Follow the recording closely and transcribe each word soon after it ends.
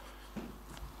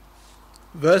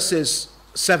Verses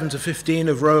 7 to 15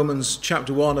 of Romans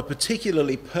chapter 1 are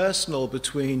particularly personal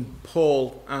between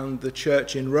Paul and the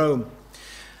church in Rome.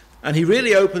 And he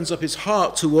really opens up his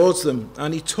heart towards them,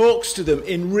 and he talks to them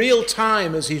in real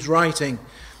time as he's writing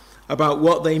about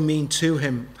what they mean to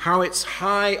him, how it's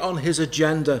high on his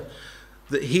agenda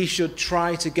that he should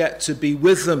try to get to be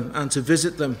with them and to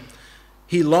visit them.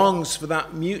 He longs for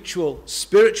that mutual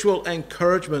spiritual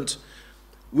encouragement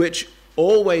which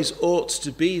always ought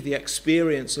to be the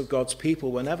experience of God's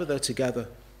people whenever they're together.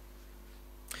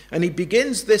 And he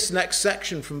begins this next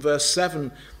section from verse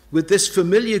 7 with this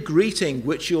familiar greeting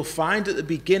which you'll find at the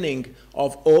beginning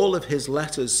of all of his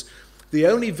letters, the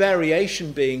only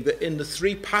variation being that in the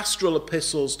 3 pastoral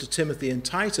epistles to Timothy and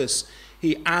Titus,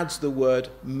 he adds the word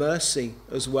mercy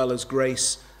as well as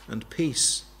grace and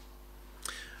peace.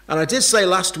 And I did say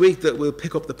last week that we'll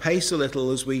pick up the pace a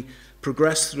little as we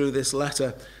progress through this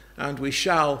letter, and we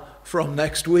shall from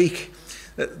next week.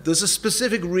 There's a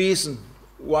specific reason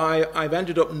why I've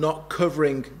ended up not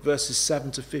covering verses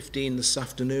 7 to 15 this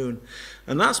afternoon.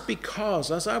 And that's because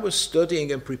as I was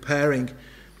studying and preparing,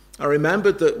 I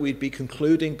remembered that we'd be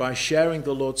concluding by sharing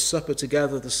the Lord's Supper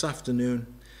together this afternoon.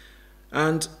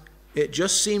 And it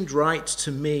just seemed right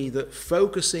to me that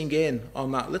focusing in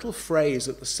on that little phrase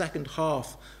at the second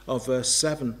half of verse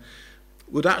 7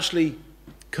 would actually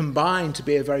combine to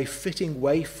be a very fitting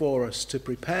way for us to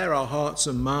prepare our hearts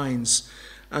and minds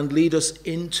and lead us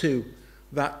into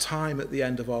that time at the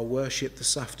end of our worship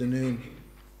this afternoon.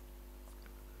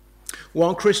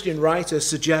 One Christian writer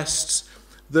suggests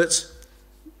that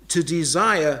to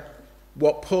desire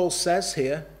what Paul says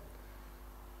here,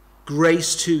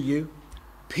 grace to you,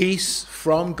 peace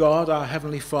from God our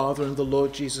Heavenly Father and the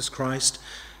Lord Jesus Christ,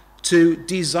 to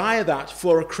desire that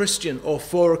for a Christian or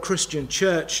for a Christian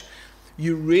church,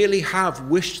 you really have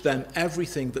wished them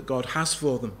everything that God has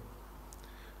for them.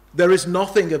 There is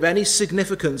nothing of any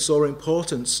significance or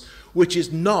importance which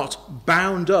is not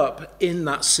bound up in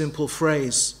that simple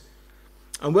phrase.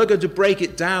 And we're going to break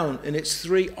it down in its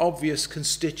 3 obvious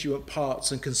constituent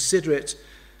parts and consider it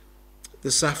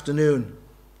this afternoon.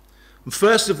 And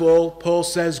first of all, Paul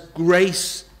says,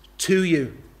 grace to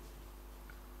you.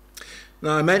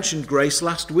 Now, I mentioned grace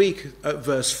last week at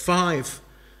verse 5.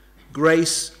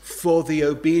 Grace for the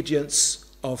obedience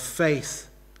of faith.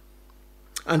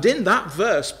 And in that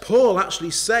verse, Paul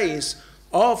actually says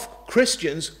of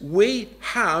Christians, we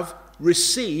have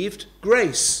received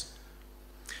grace.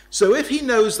 So if he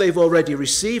knows they've already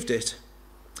received it,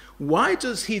 why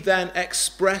does he then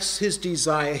express his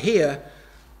desire here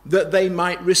that they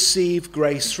might receive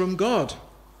grace from God?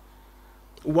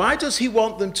 Why does he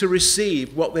want them to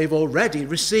receive what they've already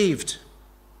received?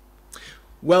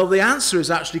 Well, the answer is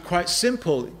actually quite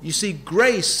simple. You see,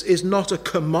 grace is not a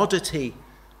commodity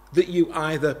that you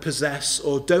either possess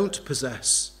or don't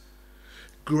possess.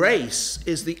 Grace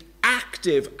is the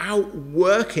active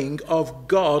outworking of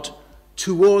God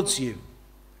towards you.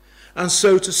 And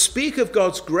so to speak of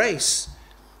God's grace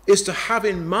is to have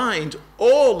in mind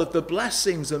all of the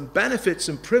blessings and benefits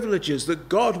and privileges that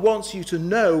God wants you to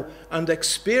know and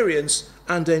experience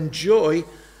and enjoy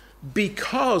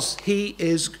because he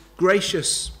is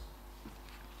gracious.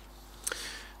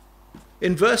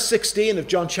 In verse 16 of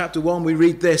John chapter 1, we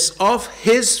read this: of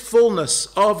his fullness,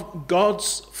 of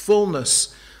God's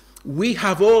fullness, we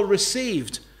have all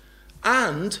received,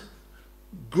 and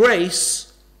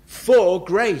grace for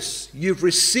grace. You've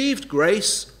received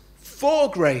grace for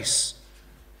grace.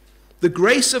 The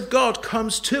grace of God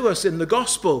comes to us in the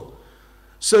gospel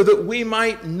so that we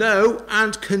might know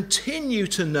and continue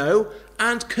to know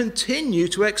and continue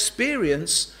to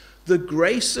experience the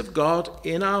grace of God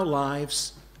in our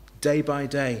lives day by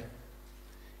day.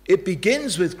 It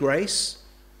begins with grace,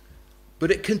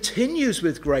 but it continues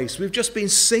with grace. We've just been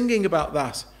singing about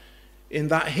that in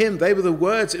that hymn. They were the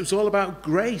words. It was all about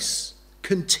grace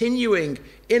continuing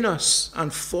in us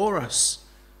and for us.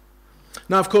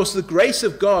 Now, of course, the grace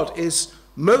of God is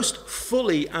most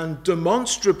fully and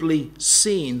demonstrably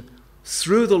seen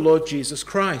through the Lord Jesus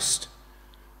Christ.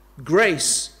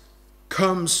 Grace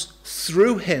comes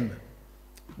through him,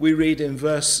 we read in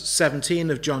verse 17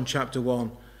 of John chapter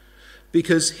 1,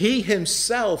 because he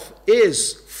himself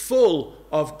is full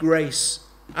of grace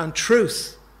and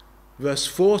truth. Verse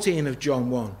 14 of John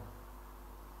 1.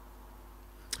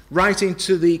 Writing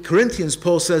to the Corinthians,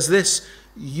 Paul says this: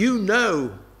 you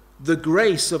know the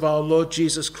grace of our Lord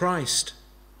Jesus Christ,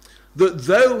 that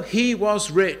though he was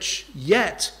rich,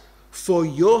 yet for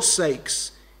your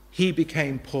sakes he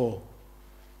became poor,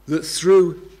 that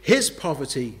through his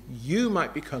poverty you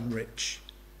might become rich.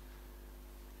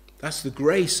 That's the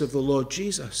grace of the Lord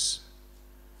Jesus.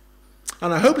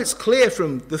 And I hope it's clear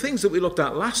from the things that we looked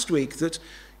at last week that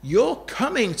your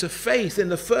coming to faith in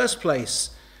the first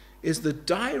place is the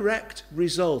direct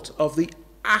result of the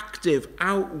active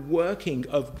outworking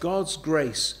of God's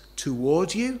grace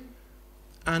toward you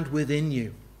and within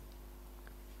you.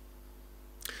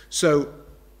 So,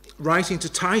 writing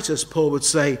to Titus, Paul would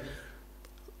say,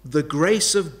 the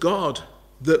grace of God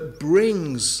that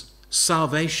brings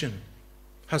salvation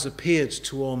has appeared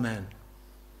to all men.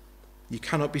 You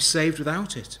cannot be saved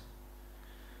without it.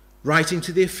 Writing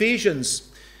to the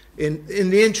Ephesians, in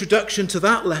the introduction to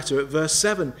that letter at verse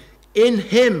 7, in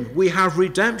him we have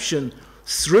redemption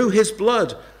through his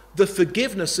blood, the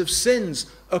forgiveness of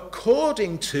sins,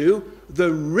 according to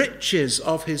the riches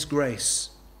of his grace.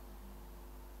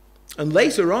 And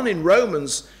later on in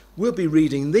Romans, we'll be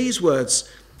reading these words,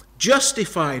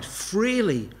 justified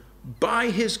freely by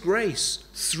his grace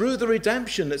through the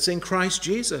redemption that's in Christ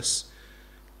Jesus.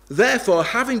 Therefore,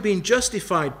 having been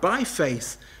justified by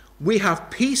faith, we have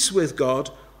peace with God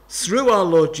through our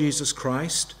Lord Jesus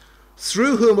Christ,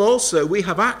 through whom also we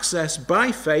have access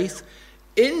by faith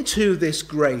into this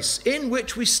grace in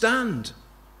which we stand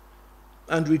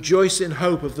and rejoice in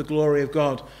hope of the glory of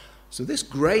God. So this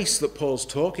grace that Paul's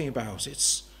talking about,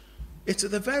 it's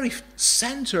at the very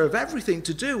center of everything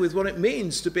to do with what it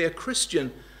means to be a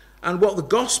Christian and what the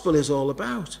gospel is all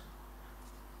about.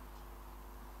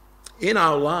 In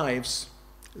our lives,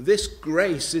 this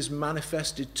grace is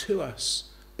manifested to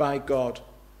us by God.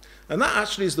 And that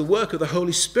actually is the work of the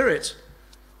Holy Spirit.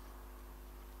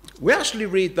 We actually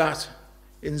read that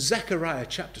in Zechariah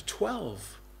chapter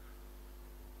 12.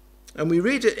 And we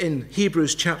read it in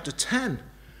Hebrews chapter 10,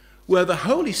 where the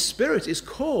Holy Spirit is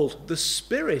called the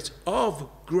Spirit of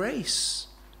grace.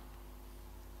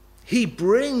 He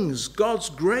brings God's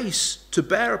grace to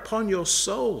bear upon your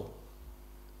soul.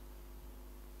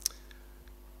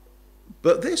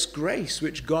 But this grace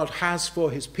which God has for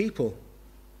his people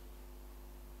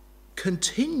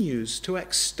continues to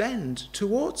extend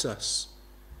towards us.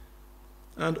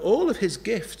 And all of his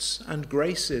gifts and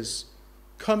graces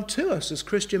come to us as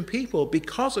Christian people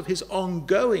because of his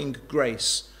ongoing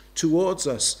grace towards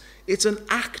us. It's an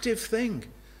active thing.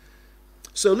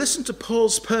 So listen to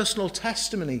Paul's personal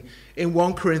testimony in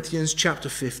 1 Corinthians chapter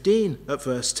 15 at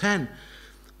verse 10.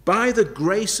 By the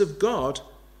grace of God,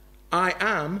 I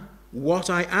am what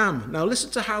I am. Now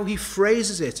listen to how he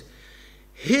phrases it.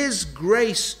 His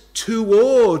grace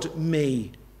toward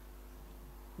me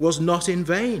was not in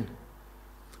vain,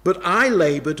 but I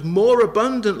labored more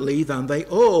abundantly than they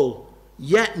all.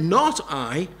 Yet not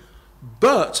I,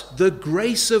 but the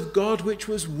grace of God which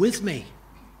was with me.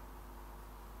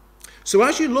 So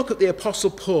as you look at the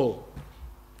Apostle Paul,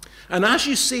 and as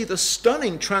you see the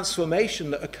stunning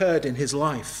transformation that occurred in his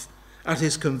life at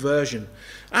his conversion,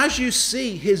 as you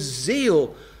see his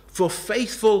zeal for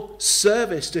faithful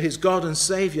service to his God and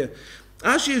Saviour,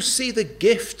 as you see the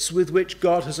gifts with which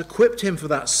God has equipped him for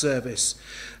that service,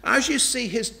 as you see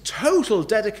his total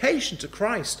dedication to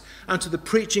Christ and to the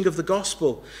preaching of the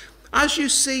gospel, as you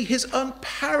see his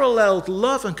unparalleled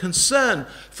love and concern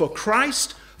for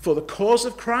Christ, for the cause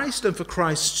of Christ and for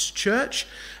Christ's church,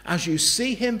 as you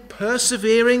see him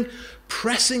persevering,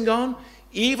 pressing on,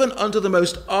 even under the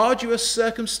most arduous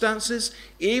circumstances,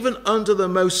 even under the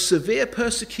most severe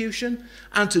persecution,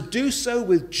 and to do so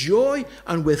with joy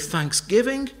and with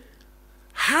thanksgiving,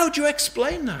 how do you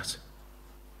explain that?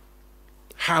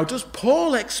 How does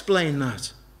Paul explain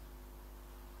that?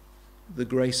 The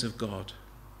grace of God.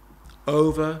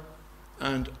 Over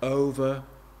and over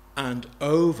and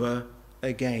over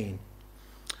again.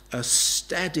 A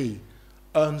steady,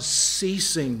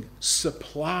 unceasing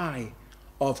supply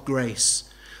of grace.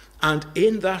 And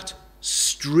in that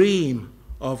stream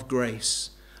of grace,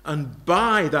 and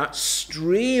by that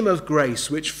stream of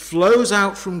grace which flows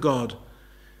out from God,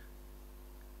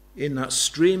 in that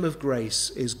stream of grace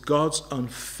is God's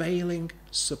unfailing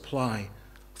supply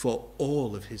for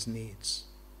all of his needs.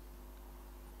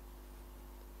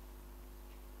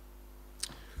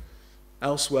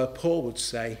 Elsewhere, Paul would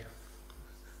say,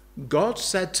 God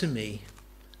said to me,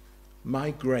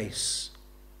 my grace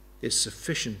is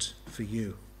sufficient for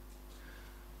you.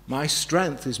 My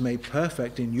strength is made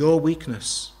perfect in your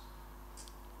weakness.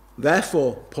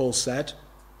 Therefore, Paul said,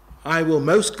 I will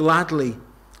most gladly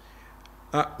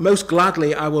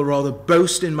I will rather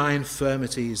boast in my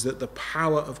infirmities, that the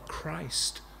power of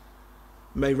Christ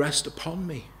may rest upon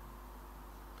me.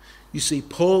 You see,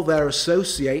 Paul there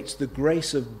associates the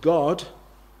grace of God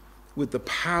with the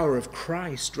power of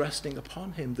Christ resting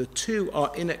upon him. The two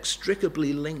are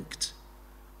inextricably linked.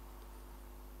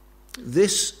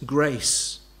 This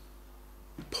grace,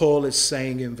 Paul is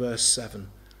saying in verse 7,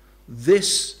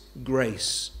 this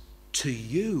grace to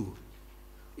you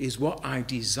is what I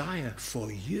desire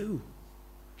for you.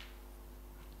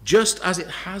 Just as it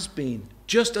has been,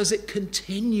 just as it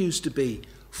continues to be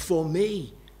for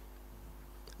me.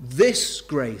 This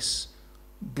grace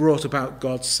brought about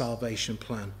God's salvation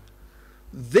plan.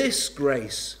 This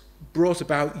grace brought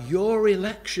about your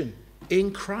election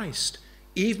in Christ,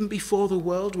 even before the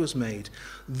world was made.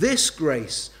 This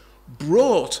grace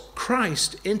brought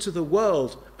Christ into the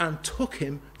world and took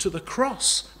him to the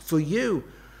cross for you.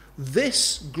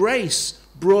 This grace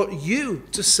brought you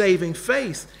to saving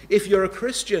faith. If you're a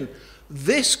Christian,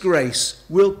 this grace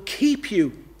will keep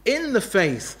you in the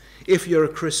faith. If you're a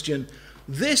Christian,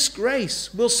 this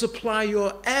grace will supply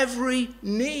your every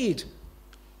need.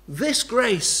 This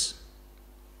grace.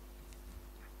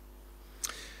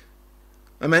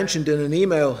 I mentioned in an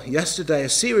email yesterday a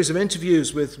series of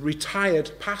interviews with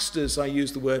retired pastors. I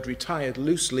use the word retired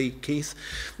loosely, Keith.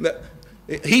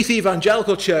 Heath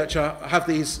Evangelical Church have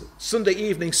these Sunday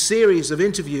evening series of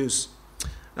interviews.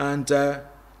 And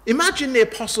imagine the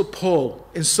Apostle Paul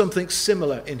in something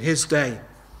similar in his day.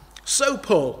 So,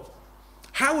 Paul,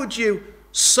 how would you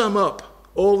sum up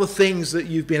all the things that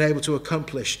you've been able to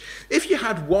accomplish? If you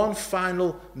had one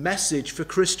final message for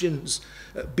Christians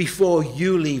before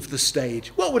you leave the stage,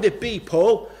 what would it be,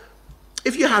 Paul?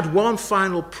 If you had one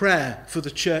final prayer for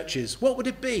the churches, what would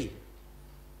it be?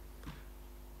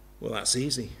 Well, that's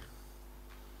easy.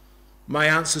 My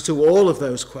answer to all of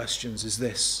those questions is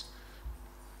this: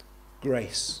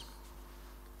 grace.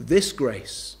 This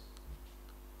grace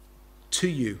to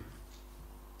you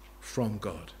from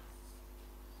God.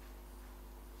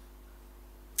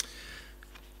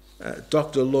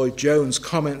 Dr. Lloyd Jones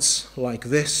comments like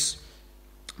this: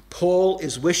 Paul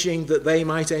is wishing that they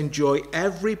might enjoy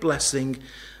every blessing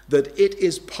that it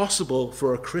is possible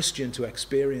for a Christian to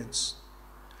experience.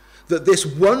 That this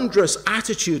wondrous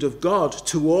attitude of God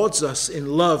towards us in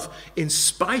love, in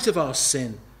spite of our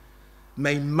sin,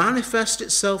 may manifest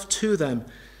itself to them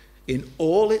in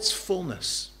all its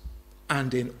fullness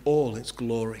and in all its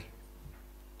glory.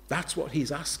 That's what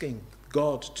he's asking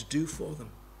God to do for them.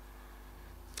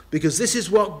 Because this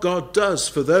is what God does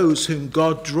for those whom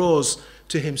God draws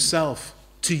to himself,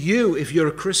 to you if you're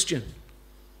a Christian.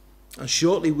 And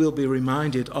shortly we'll be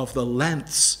reminded of the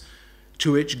lengths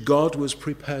to which God was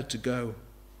prepared to go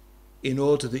in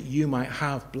order that you might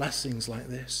have blessings like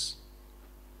this.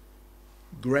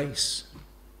 Grace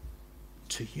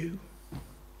to you.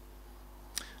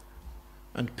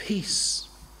 And peace.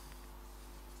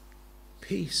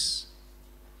 Peace.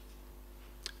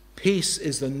 Peace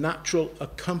is the natural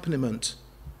accompaniment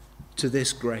to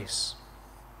this grace.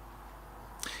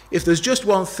 If there's just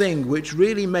one thing which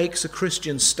really makes a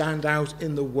Christian stand out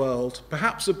in the world,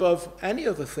 perhaps above any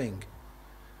other thing,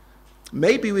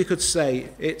 maybe we could say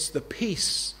it's the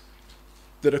peace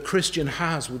that a Christian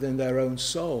has within their own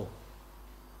soul.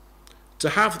 To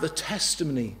have the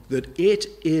testimony that it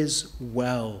is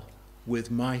well with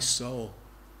my soul.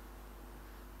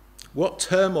 What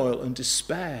turmoil and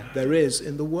despair there is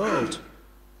in the world.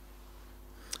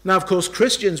 Now, of course,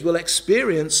 Christians will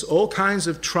experience all kinds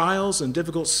of trials and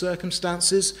difficult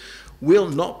circumstances. We'll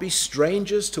not be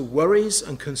strangers to worries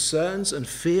and concerns and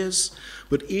fears.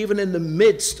 But even in the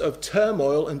midst of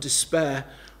turmoil and despair,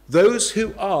 those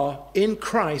who are in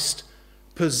Christ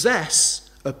possess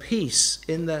a peace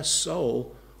in their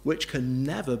soul which can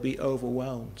never be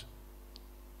overwhelmed.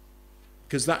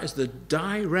 Because that is the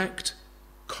direct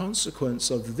consequence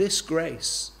of this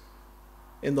grace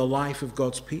in the life of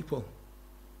God's people.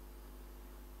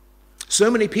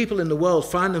 So many people in the world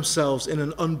find themselves in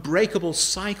an unbreakable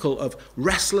cycle of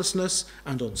restlessness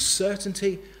and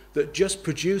uncertainty that just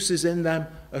produces in them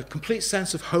a complete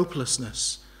sense of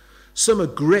hopelessness. Some are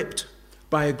gripped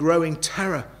by a growing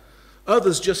terror.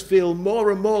 Others just feel more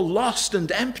and more lost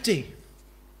and empty.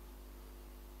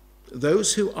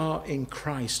 Those who are in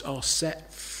Christ are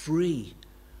set free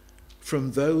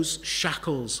from those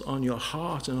shackles on your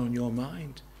heart and on your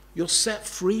mind. You're set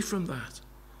free from that.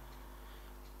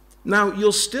 Now,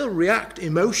 you'll still react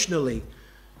emotionally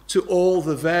to all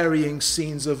the varying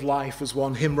scenes of life, as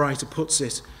one hymn writer puts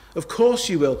it. Of course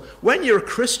you will. When you're a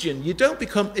Christian, you don't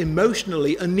become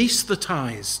emotionally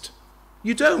anesthetized.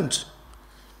 You don't.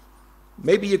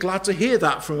 Maybe you're glad to hear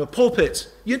that from a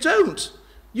pulpit. You don't.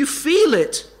 You feel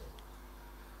it.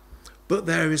 But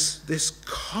there is this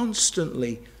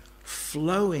constantly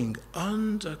flowing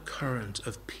undercurrent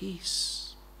of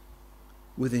peace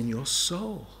within your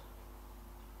soul.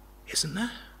 Isn't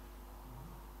there?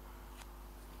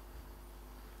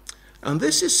 And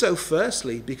this is so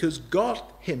firstly because God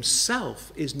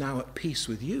himself is now at peace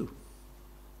with you.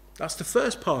 That's the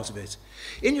first part of it.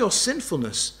 In your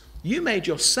sinfulness, You made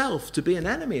yourself to be an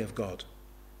enemy of God.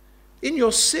 In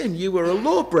your sin, you were a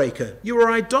lawbreaker. You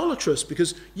were idolatrous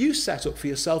because you set up for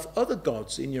yourself other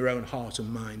gods in your own heart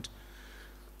and mind.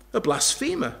 A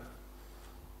blasphemer.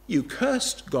 You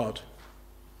cursed God.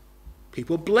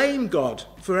 People blame God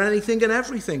for anything and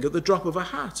everything at the drop of a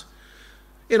hat.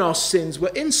 In our sins,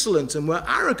 we're insolent and we're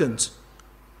arrogant.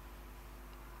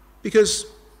 Because,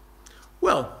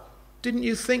 well, didn't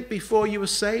you think before you were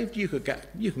saved you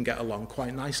can get along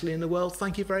quite nicely in the world?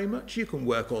 Thank you very much. You can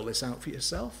work all this out for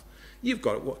yourself.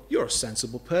 You're a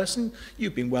sensible person.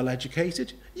 You've been well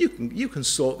educated. You can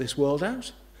sort this world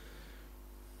out.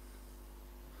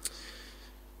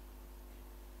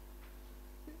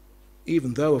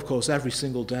 Even though, of course, every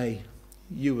single day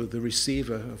you were the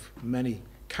receiver of many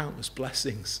countless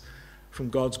blessings from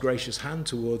God's gracious hand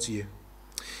towards you.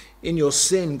 In your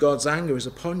sin, God's anger is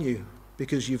upon you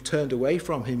because you've turned away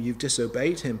from him, you've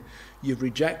disobeyed him, you've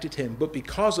rejected him. But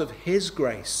because of his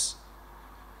grace,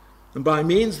 and by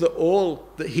means of all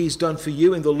that he's done for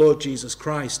you in the Lord Jesus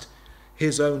Christ,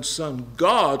 his own Son,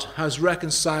 God has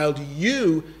reconciled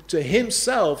you to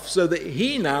himself so that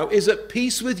he now is at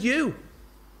peace with you.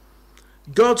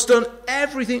 God's done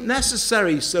everything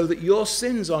necessary so that your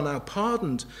sins are now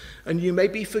pardoned and you may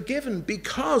be forgiven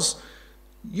because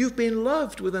you've been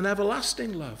loved with an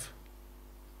everlasting love.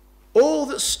 All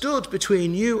that stood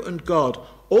between you and God,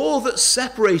 all that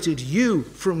separated you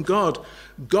from God,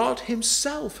 God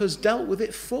himself has dealt with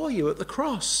it for you at the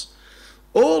cross.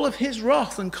 All of his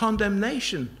wrath and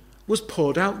condemnation was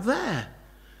poured out there.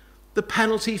 The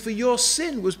penalty for your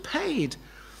sin was paid.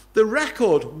 The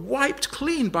record wiped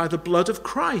clean by the blood of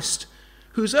Christ,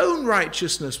 whose own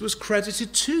righteousness was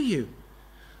credited to you.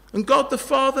 And God the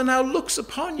Father now looks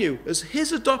upon you as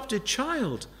his adopted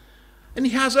child, and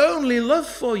he has only love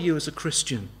for you as a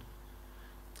Christian.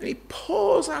 And he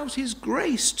pours out his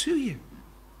grace to you,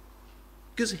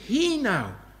 because he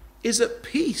now is at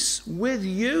peace with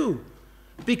you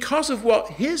because of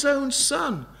what his own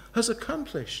Son has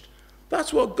accomplished.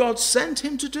 That's what God sent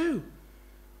him to do.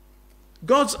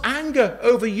 God's anger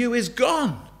over you is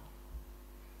gone.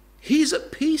 He's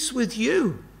at peace with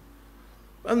you.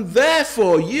 And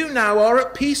therefore, you now are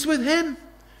at peace with him.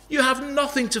 You have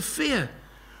nothing to fear.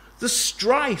 The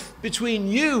strife between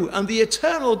you and the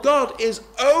eternal God is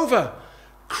over.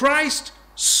 Christ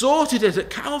sorted it at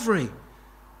Calvary.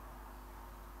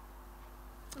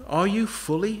 Are you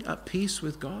fully at peace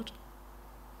with God?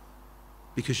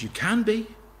 Because you can be.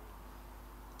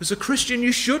 As a Christian,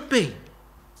 you should be.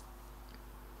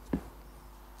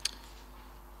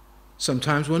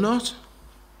 Sometimes we're not.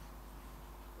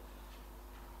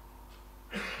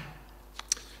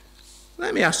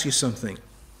 Let me ask you something.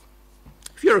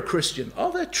 If you're a Christian,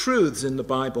 are there truths in the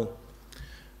Bible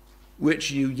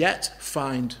which you yet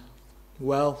find,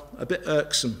 well, a bit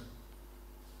irksome?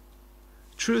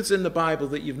 Truths in the Bible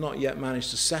that you've not yet managed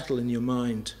to settle in your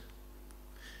mind?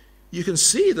 You can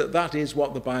see that that is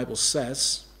what the Bible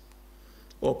says,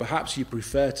 or perhaps you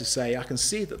prefer to say, I can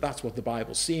see that that's what the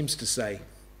Bible seems to say.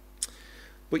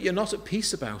 But you're not at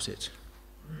peace about it.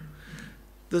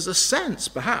 There's a sense,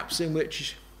 perhaps, in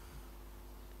which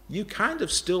you kind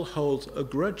of still hold a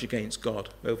grudge against God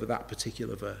over that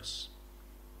particular verse.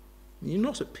 You're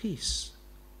not at peace.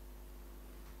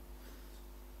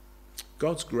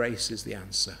 God's grace is the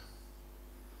answer.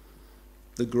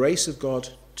 The grace of God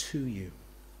to you.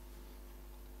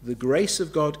 The grace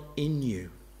of God in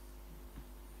you.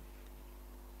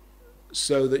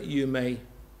 So that you may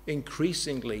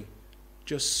increasingly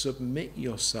just submit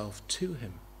yourself to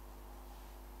him.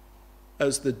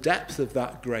 As the depth of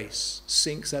that grace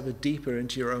sinks ever deeper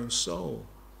into your own soul.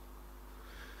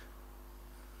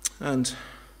 And,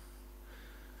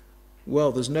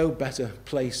 well, there's no better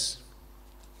place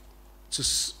to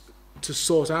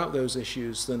sort out those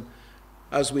issues than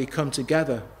as we come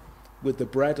together with the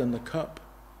bread and the cup,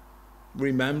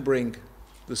 remembering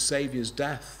the Saviour's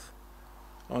death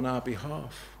on our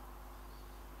behalf.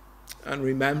 And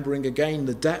remembering again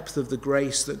the depth of the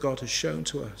grace that God has shown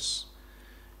to us.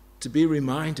 To be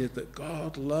reminded that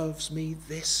God loves me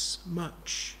this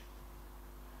much.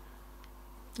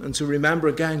 And to remember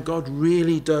again, God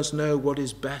really does know what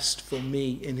is best for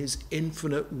me in his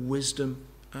infinite wisdom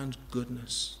and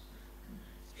goodness.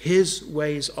 His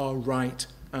ways are right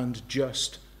and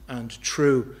just and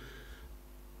true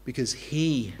because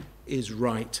he is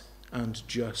right and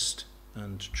just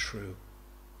and true.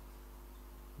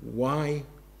 Why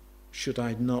should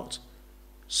I not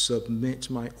submit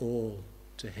my all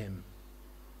to him?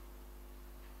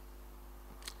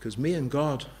 Because me and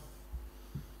God,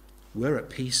 we're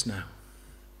at peace now.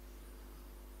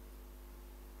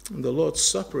 And the Lord's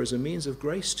Supper is a means of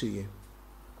grace to you.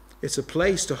 It's a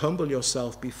place to humble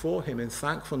yourself before him in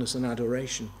thankfulness and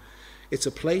adoration. It's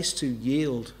a place to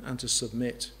yield and to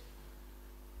submit.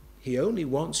 He only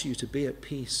wants you to be at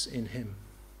peace in him.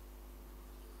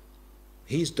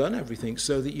 He's done everything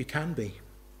so that you can be.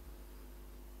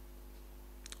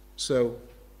 So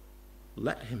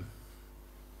let him.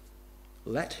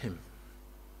 Let him.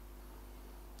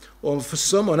 Or for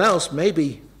someone else,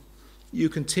 maybe you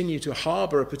continue to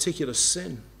harbor a particular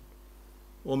sin.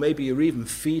 Or maybe you're even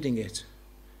feeding it.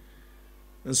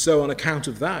 And so on account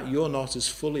of that, you're not as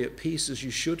fully at peace as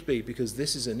you should be, because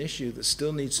this is an issue that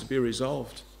still needs to be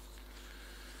resolved.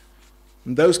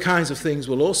 And those kinds of things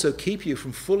will also keep you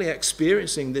from fully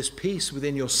experiencing this peace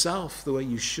within yourself the way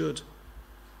you should.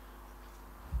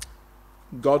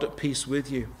 God at peace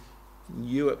with you,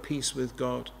 you at peace with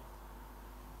God,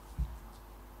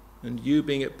 and you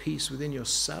being at peace within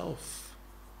yourself.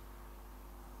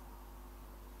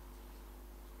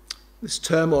 This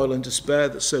turmoil and despair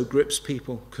that so grips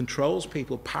people, controls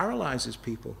people, paralyzes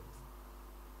people.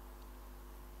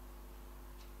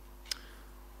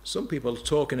 Some people are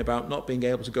talking about not being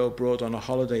able to go abroad on a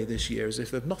holiday this year as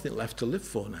if they've nothing left to live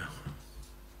for now.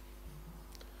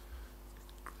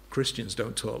 Christians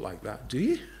don't talk like that, do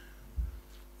you?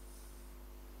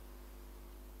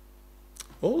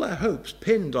 All their hopes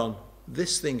pinned on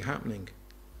this thing happening,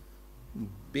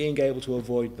 being able to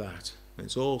avoid that.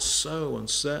 It's all so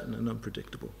uncertain and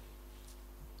unpredictable.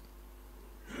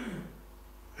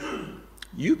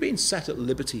 You've been set at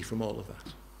liberty from all of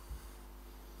that,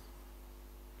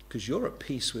 because you're at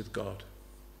peace with God.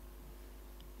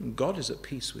 And God is at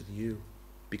peace with you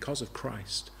because of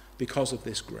Christ, because of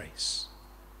this grace.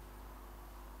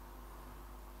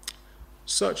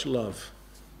 Such love,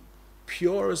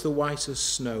 pure as the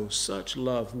whitest snow, such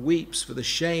love weeps for the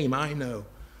shame I know.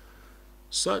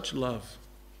 Such love,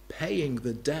 paying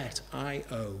the debt I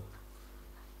owe.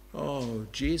 Oh,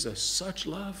 Jesus, such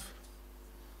love.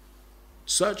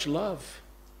 Such love,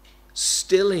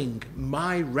 stilling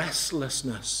my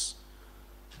restlessness.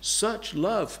 Such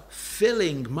love,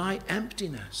 filling my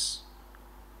emptiness.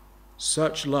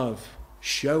 Such love,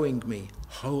 showing me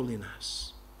holiness.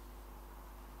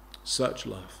 Such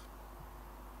love.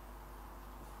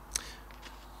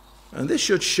 And this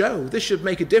should show, this should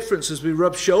make a difference as we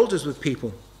rub shoulders with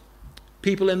people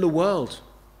in the world.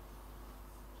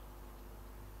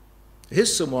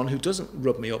 Here's someone who doesn't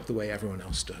rub me up the way everyone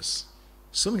else does.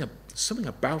 Something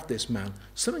about this man,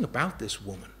 something about this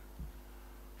woman.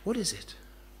 What is it?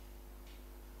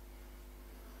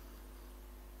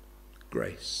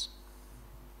 Grace.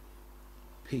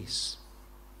 Peace.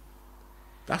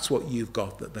 That's what you've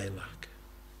got that they lack.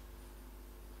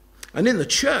 And in the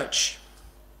church,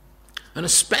 and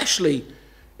especially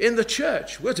in the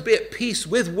church, we're to be at peace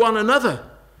with one another,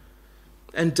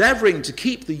 endeavoring to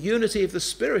keep the unity of the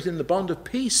Spirit in the bond of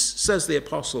peace, says the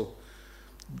apostle.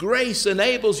 Grace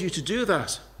enables you to do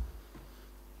that.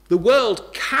 The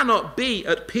world cannot be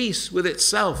at peace with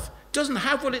itself. It doesn't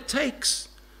have what it takes.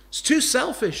 It's too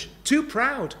selfish, too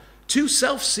proud, too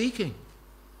self-seeking.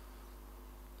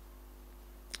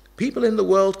 People in the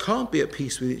world can't be at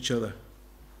peace with each other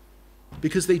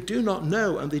because they do not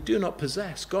know and they do not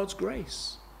possess God's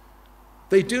grace.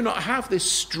 They do not have this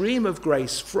stream of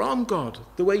grace from God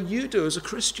the way you do as a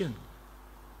Christian.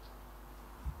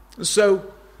 And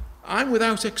so I'm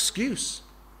without excuse.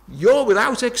 You're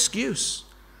without excuse.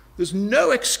 There's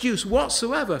no excuse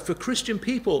whatsoever for Christian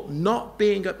people not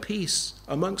being at peace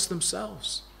amongst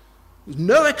themselves. There's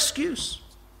no excuse.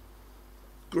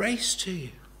 Grace to you.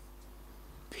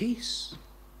 Peace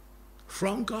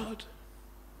from God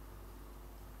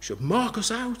should mark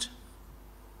us out.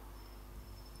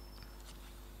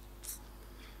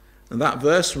 And that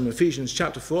verse from Ephesians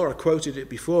chapter 4, I quoted it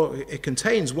before, it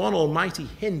contains one almighty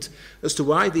hint as to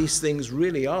why these things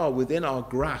really are within our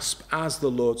grasp as the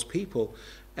Lord's people,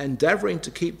 endeavoring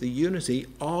to keep the unity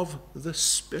of the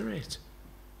Spirit.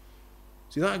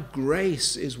 See, that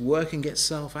grace is working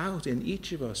itself out in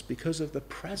each of us because of the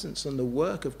presence and the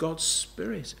work of God's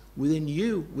Spirit within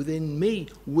you, within me,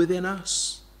 within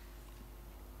us.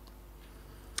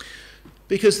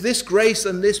 Because this grace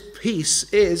and this peace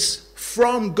is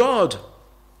from God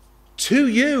to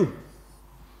you.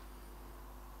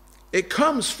 It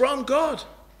comes from God,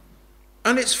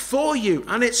 and it's for you,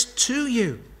 and it's to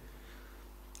you.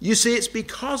 You see, it's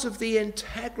because of the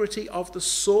integrity of the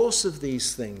source of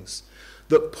these things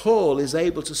that Paul is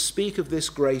able to speak of this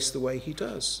grace the way he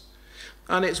does.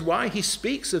 And it's why he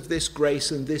speaks of this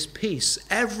grace and this peace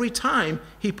every time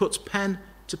he puts pen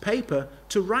to paper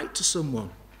to write to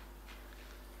someone.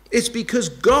 It's because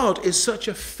God is such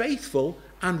a faithful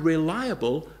and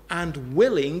reliable and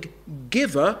willing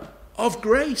giver of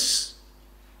grace.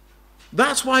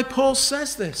 That's why Paul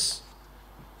says this.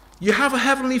 You have a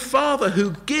heavenly Father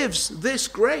who gives this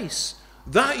grace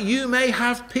that you may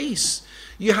have peace.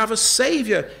 You have a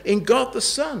Savior in God the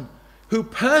Son who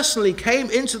personally came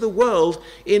into the world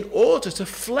in order to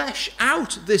flesh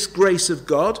out this grace of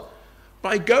God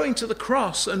by going to the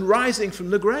cross and rising from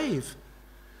the grave.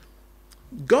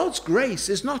 God's grace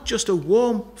is not just a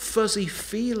warm, fuzzy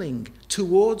feeling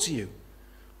towards you.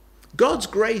 God's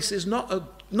grace is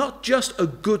not just a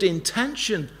good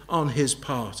intention on his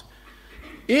part.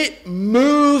 It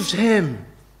moved him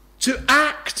to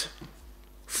act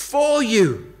for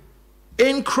you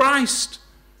in Christ.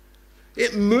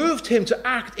 It moved him to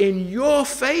act in your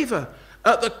favor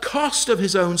at the cost of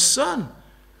his own Son.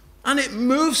 And it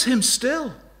moves him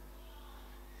still.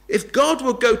 If God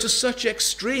would go to such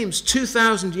extremes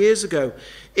 2,000 years ago,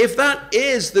 if that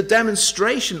is the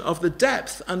demonstration of the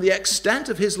depth and the extent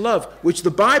of his love, which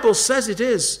the Bible says it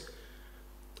is,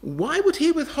 why would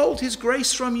he withhold his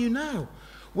grace from you now?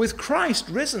 With Christ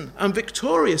risen and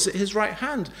victorious at his right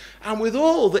hand, and with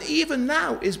all that even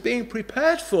now is being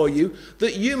prepared for you,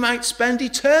 that you might spend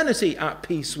eternity at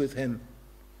peace with him.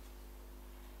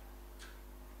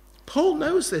 Paul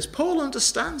knows this. Paul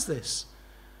understands this.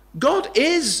 God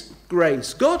is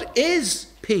grace. God is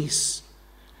peace.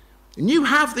 And you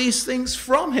have these things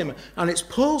from him. And it's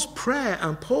Paul's prayer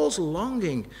and Paul's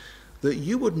longing that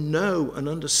you would know and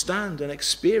understand and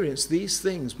experience these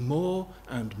things more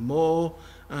and more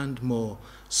and more.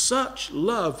 Such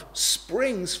love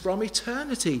springs from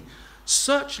eternity.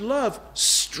 Such love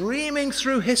streaming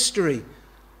through history.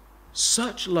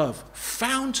 Such love,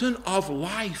 fountain of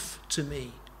life to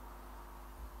me.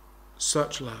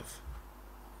 Such love.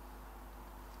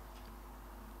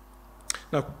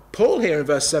 Now, Paul here in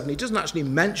verse 7, he doesn't actually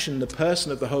mention the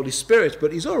person of the Holy Spirit,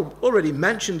 but he's already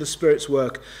mentioned the Spirit's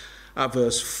work at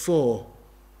verse 4.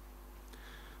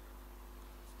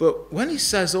 But when he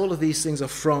says all of these things are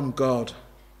from God,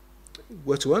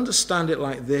 we're to understand it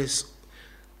like this.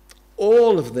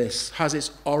 All of this has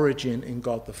its origin in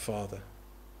God the Father.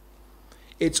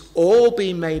 It's all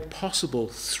been made possible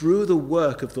through the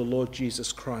work of the Lord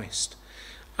Jesus Christ.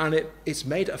 And it's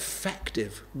made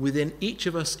effective within each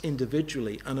of us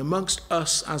individually and amongst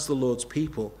us as the Lord's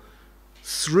people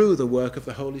through the work of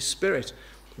the Holy Spirit.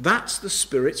 That's the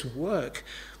Spirit's work.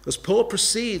 As Paul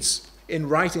proceeds in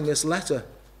writing this letter,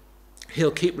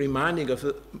 he'll keep reminding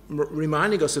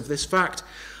us of this fact.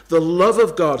 The love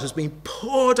of God has been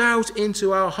poured out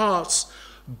into our hearts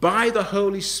by the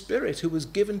Holy Spirit who was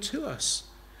given to us.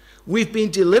 We've been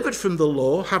delivered from the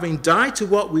law, having died to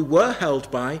what we were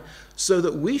held by, so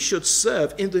that we should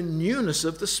serve in the newness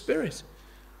of the Spirit.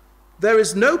 There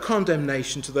is no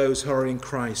condemnation to those who are in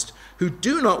Christ, who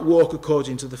do not walk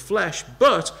according to the flesh,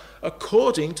 but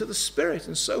according to the Spirit.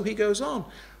 And so he goes on.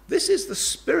 This is the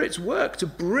Spirit's work to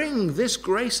bring this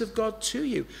grace of God to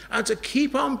you, and to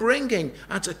keep on bringing,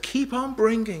 and to keep on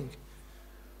bringing.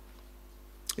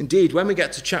 Indeed, when we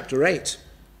get to chapter 8,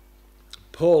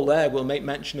 Paul there will make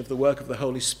mention of the work of the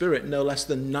Holy Spirit no less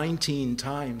than 19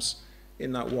 times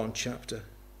in that one chapter.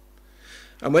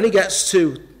 And when he gets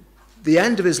to the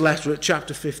end of his letter at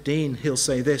chapter 15, he'll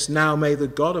say this: "Now may the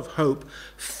God of hope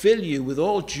fill you with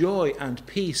all joy and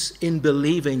peace in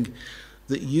believing,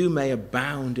 that you may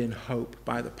abound in hope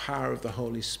by the power of the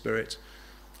Holy Spirit."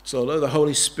 So although the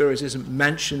Holy Spirit isn't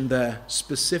mentioned there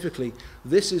specifically,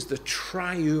 this is the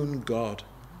triune God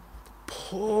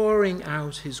pouring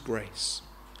out his grace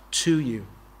to you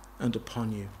and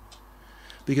upon you.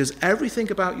 Because everything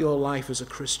about your life as a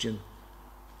Christian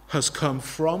has come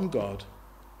from God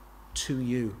to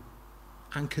you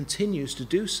and continues to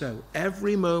do so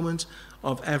every moment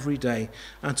of every day,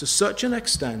 and to such an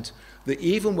extent that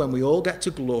even when we all get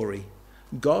to glory,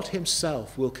 God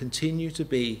himself will continue to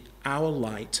be our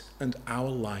light and our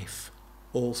life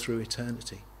all through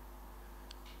eternity.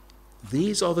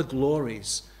 These are the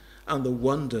glories and the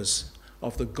wonders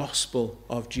of the gospel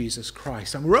of Jesus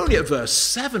Christ. And we're only at verse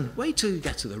 7. Wait till you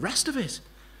get to the rest of it.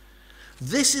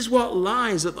 This is what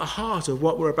lies at the heart of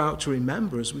what we're about to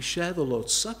remember as we share the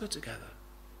Lord's Supper together.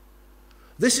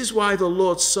 This is why the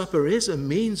Lord's Supper is a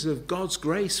means of God's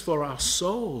grace for our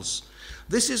souls.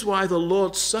 This is why the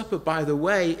Lord's Supper, by the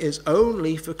way, is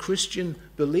only for Christian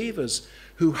believers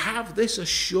who have this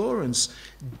assurance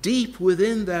deep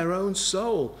within their own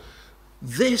soul.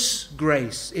 This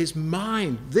grace is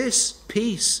mine. This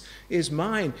peace is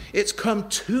mine. It's come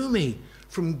to me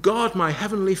from God, my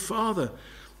heavenly Father,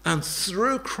 and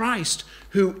through Christ,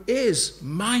 who is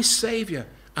my Savior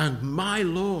and my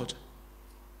Lord.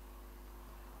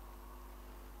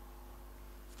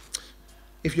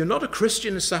 If you're not a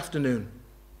Christian this afternoon,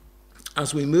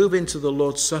 as we move into the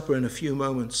Lord's Supper in a few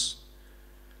moments,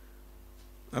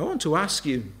 I want to ask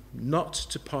you not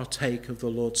to partake of the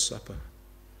Lord's Supper.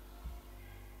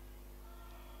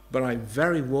 But I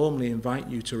very warmly invite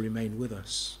you to remain with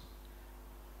us.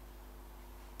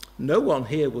 No one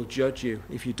here will judge you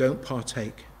if you don't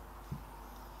partake.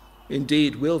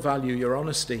 Indeed, we'll value your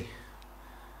honesty.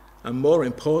 And more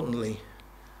importantly,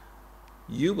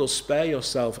 you will spare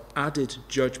yourself added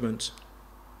judgment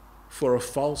for a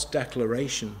false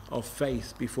declaration of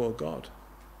faith before God.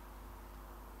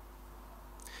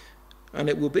 And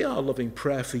it will be our loving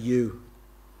prayer for you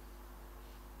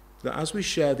that as we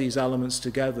share these elements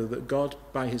together, that God,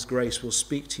 by his grace, will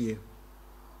speak to you,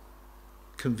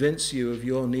 convince you of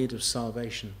your need of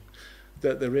salvation,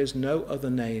 that there is no other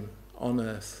name on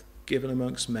earth given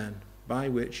amongst men by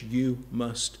which you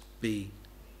must be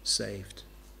saved.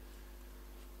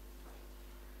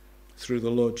 Through the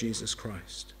Lord Jesus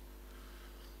Christ.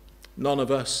 None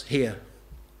of us here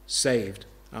saved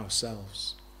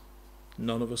ourselves.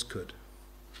 None of us could.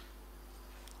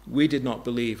 We did not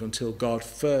believe until God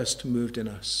first moved in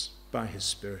us by his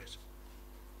Spirit.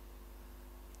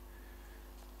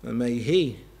 And may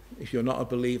he, if you're not a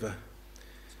believer,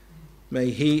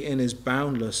 may he in his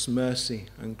boundless mercy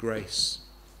and grace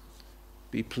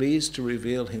be pleased to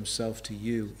reveal himself to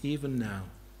you even now,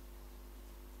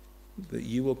 that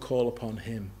you will call upon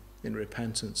him in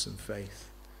repentance and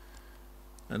faith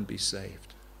and be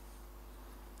saved.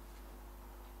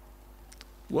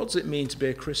 What does it mean to be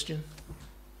a Christian?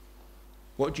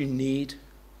 What do you need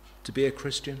to be a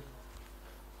Christian?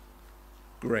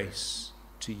 Grace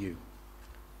to you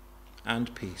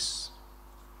and peace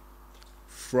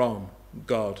from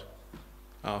God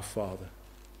our Father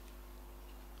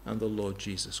and the Lord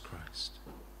Jesus Christ.